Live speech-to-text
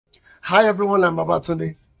Hi everyone, I'm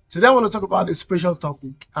Babatunde. Today I want to talk about a special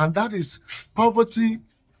topic, and that is poverty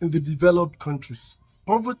in the developed countries,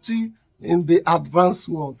 poverty in the advanced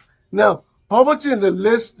world. Now, poverty in the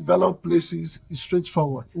less developed places is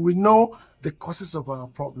straightforward. We know the causes of our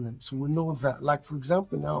problems. We know that. Like for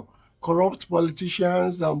example, now corrupt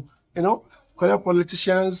politicians, corrupt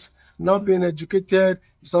politicians not being educated,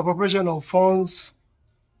 misappropriation of funds,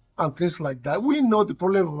 and things like that. We know the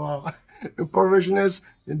problem of our impoverishedness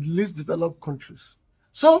in the least developed countries.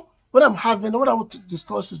 So what I want to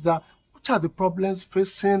discuss is that what are the problems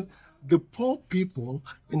facing the poor people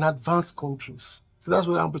in advanced countries? So that's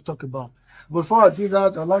what I'm going to talk about. Before I do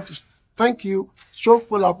that, I'd like to thank you, show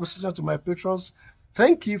full appreciation to my patrons.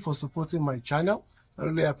 Thank you for supporting my channel. I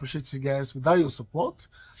really appreciate you guys. Without your support,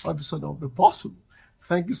 all this would not be possible.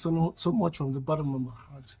 Thank you so much from the bottom of my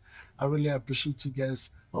heart. I really appreciate you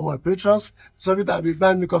guys. All my patrons, sorry that I'll be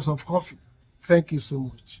buying me cups of coffee. Thank you so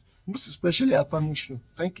much. Most especially at Atomic Show.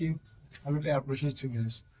 Thank you. I really appreciate you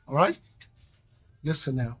guys. All right?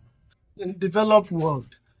 Listen now. In the developed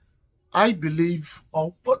world, I believe,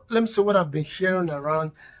 let me say what I've been hearing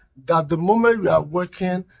around, that the moment you are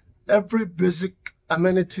working, every basic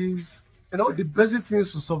amenities, the basic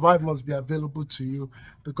things to survive must be available to you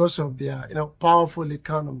because of their, powerful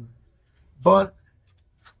economy. But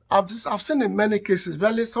I've seen in many cases,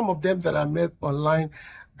 really some of them that I met online,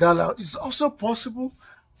 that it's also possible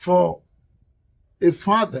for a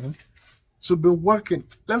father to be working.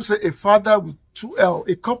 Let me say a father with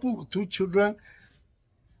a couple with two children,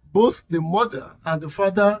 both the mother and the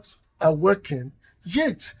father are working,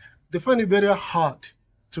 yet they find it very hard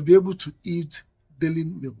to be able to eat daily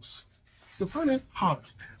meals. They find it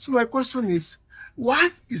hard. So my question is, why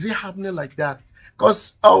is it happening like that?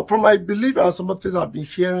 Because from my belief and some of the things I've been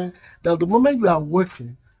hearing, that the moment you are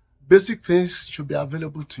working, basic things should be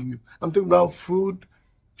available to you. I'm talking about food,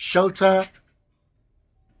 shelter,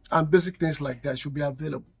 and basic things like that should be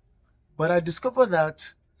available. But I discovered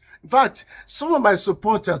that, in fact, some of my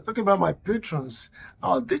supporters, talking about my patrons,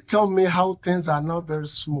 they tell me how things are not very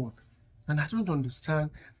smooth. And I don't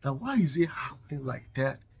understand that why is it happening like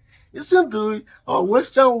that? Isn't the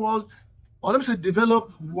Western world, or let me say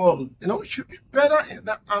developed world, should be better in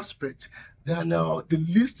that aspect than the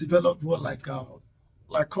least developed world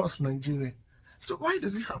like us, Nigeria. So why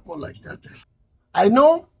does it happen like that? I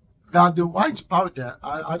know that the white powder,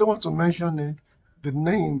 I don't want to mention it, the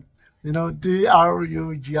name,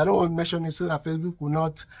 DRUG, I don't want to mention it so that Facebook will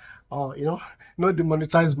not, not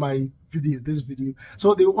demonetize this video.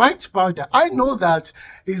 So the white powder, I know that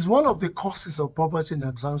is one of the causes of poverty in the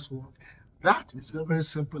advanced world. That is very, very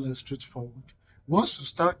simple and straightforward. Once you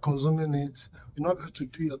start consuming it, you're not able to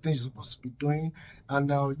do your things you're supposed to be doing, and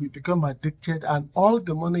you become addicted, and all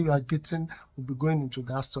the money you are getting will be going into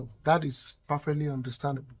that stuff. That is perfectly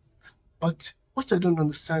understandable. But what I don't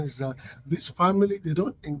understand is that this family, they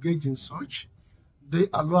don't engage in such. They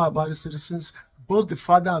are law-abiding citizens. Both the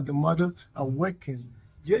father and the mother are working,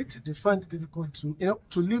 yet they find it difficult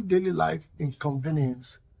to live daily life in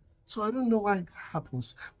convenience. So I don't know why it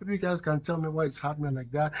happens. Maybe you guys can tell me why it's happening like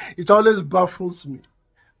that. It always baffles me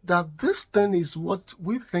that this thing is what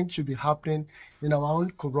we think should be happening in our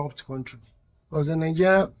own corrupt country. Because in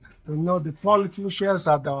Nigeria, the politicians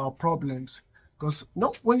are our problems. Because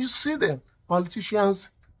when you see them,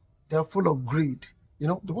 politicians, they're full of greed. They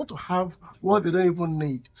want to have what they don't even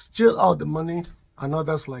need, steal all the money and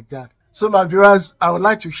others like that. So my viewers, I would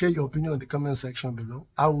like to share your opinion in the comment section below.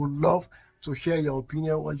 I would love to hear your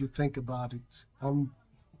opinion, what you think about it.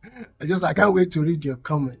 I can't wait to read your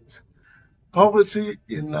comments. Poverty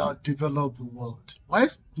in our developed world. Why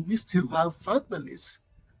do we still have families?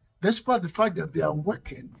 Despite the fact that they are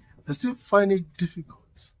working, they still find it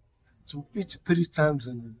difficult to eat 3 times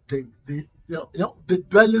in a day. They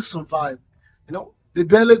barely survive. They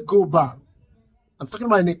barely go back. I'm talking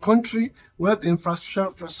about in a country where the infrastructure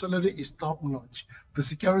facility is top notch. The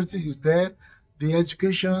security is there. The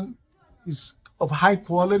education is of high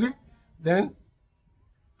quality. Then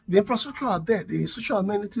the infrastructure are there. The social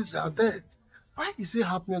amenities are there. Why is it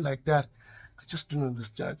happening like that? I just don't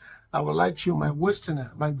understand. I would like you, my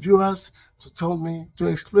viewers, to tell me, to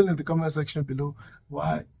explain in the comment section below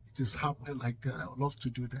why it is happening like that. I would love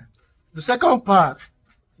to do that. The second part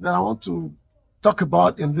that I want to talk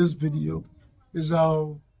about in this video is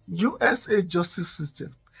our USA justice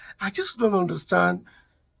system. I just don't understand,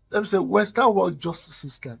 let me say, Western world justice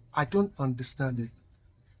system. I don't understand it.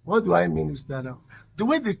 What do I mean is that the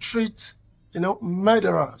way they treat,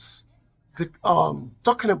 murderers,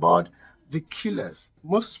 talking about the killers,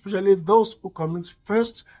 most especially those who commit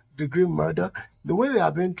first-degree murder, the way they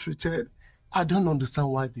are being treated I don't understand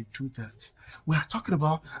why they do that. We are talking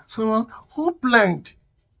about someone who planned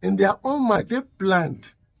in their own mind. They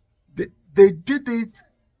planned. They did it,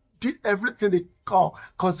 did everything they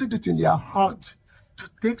considered in their heart to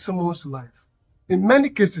take someone's life. In many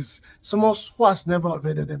cases, someone who has never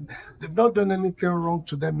offended them, they've not done anything wrong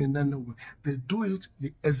to them in any way. They do it,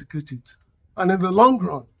 they execute it. And in the long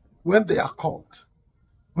run, when they are caught,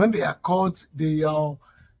 the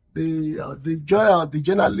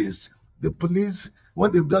journalists, the police,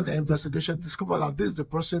 when they've done the investigation, discover that this is the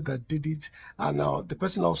person that did it, and the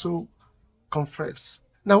person also confessed.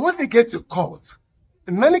 Now, when they get to court,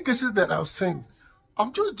 in many cases that I've seen,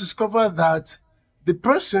 I've just discovered that the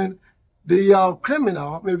person, the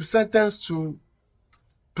criminal, may be sentenced to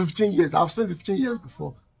 15 years. I've seen 15 years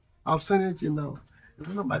before. I've seen it in one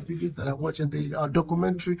of my videos that I watched in the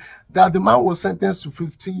documentary, that the man was sentenced to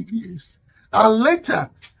 15 years. And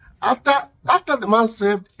later, after the man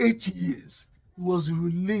served 8 years, he was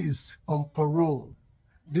released on parole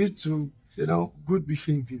due to, good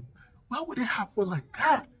behavior. Why would it happen like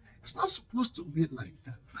that? It's not supposed to be like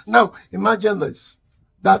that. Now, imagine this,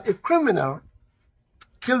 that a criminal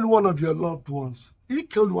killed one of your loved ones. He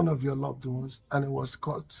killed one of your loved ones and he was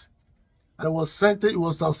caught. And he was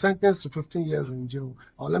sentenced to 15 years in jail,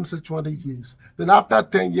 or let me say 20 years. Then after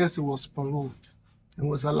 10 years, he was paroled and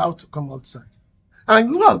was allowed to come outside. And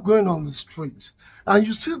you are going on the street and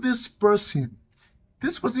you see this person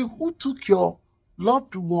who took your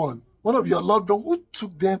loved one, one of your loved ones, who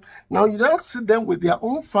took them. Now you don't see them with their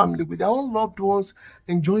own family, with their own loved ones,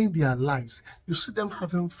 enjoying their lives. You see them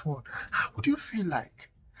having fun. How would you feel like?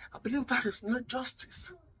 I believe that is not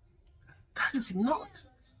justice. That is not.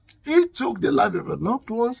 He took the life of your loved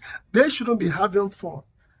ones. They shouldn't be having fun.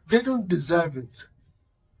 They don't deserve it.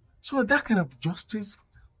 So that kind of justice,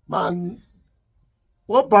 man,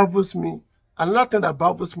 what baffles me, another thing that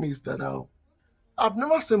baffles me is that I've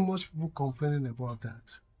never seen much people complaining about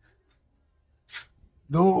that.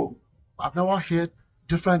 Though I've never heard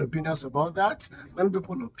different opinions about that, many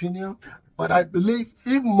people's opinion, but I believe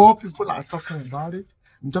if more people are talking about it,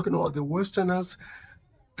 I'm talking about the Westerners,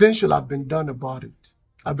 things should have been done about it.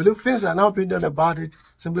 I believe things are now being done about it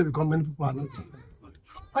simply because many people are not talking about it.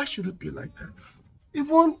 Why should it be like that?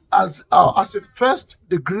 Even as a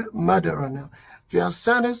first-degree murderer now, if you are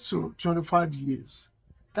sentenced to 25 years,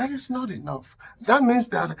 that is not enough. That means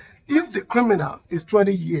that if the criminal is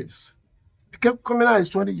 20 years, the criminal is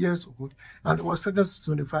 20 years old and was sentenced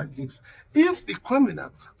to 25 years, if the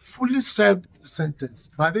criminal fully served the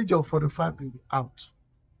sentence, by the age of 45, they'll be out.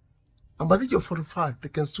 And by the age of 45, they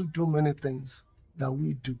can still do many things that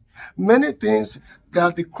we do. Many things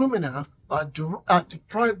that the criminal are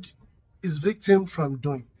deprived his victim from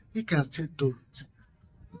doing. He can still do it.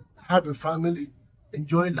 Have a family,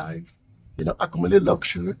 enjoy life, accumulate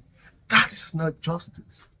luxury. That is not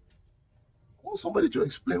justice. I want somebody to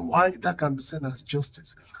explain why that can be seen as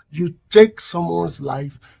justice. You take someone's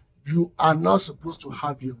life, you are not supposed to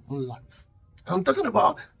have your own life. I'm talking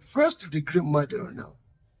about first-degree murder now.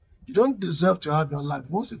 You don't deserve to have your life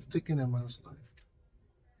once you've taken a man's life.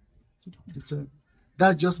 You don't deserve it.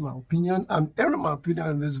 That's just my opinion. I'm airing my opinion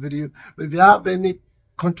in this video. But if you have any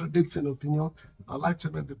contradicting opinion, I'd like to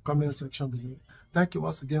know in the comment section below. Thank you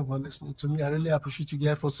once again for listening to me. I really appreciate you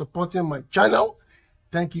guys for supporting my channel.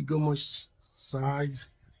 Thank you so much, guys.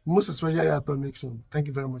 Most especially at Automation. Thank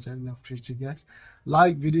you very much. I really appreciate you guys.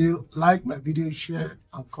 Like my video, share,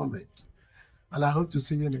 and comment. And I hope to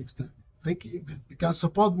see you next time. Thank you. You can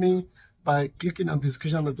support me by clicking on the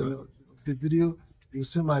description of the video. You'll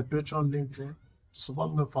see my Patreon link there.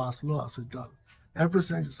 Support me for as low as $1. Every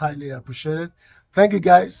cent is highly appreciated. Thank you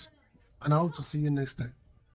guys, and I hope to see you next time.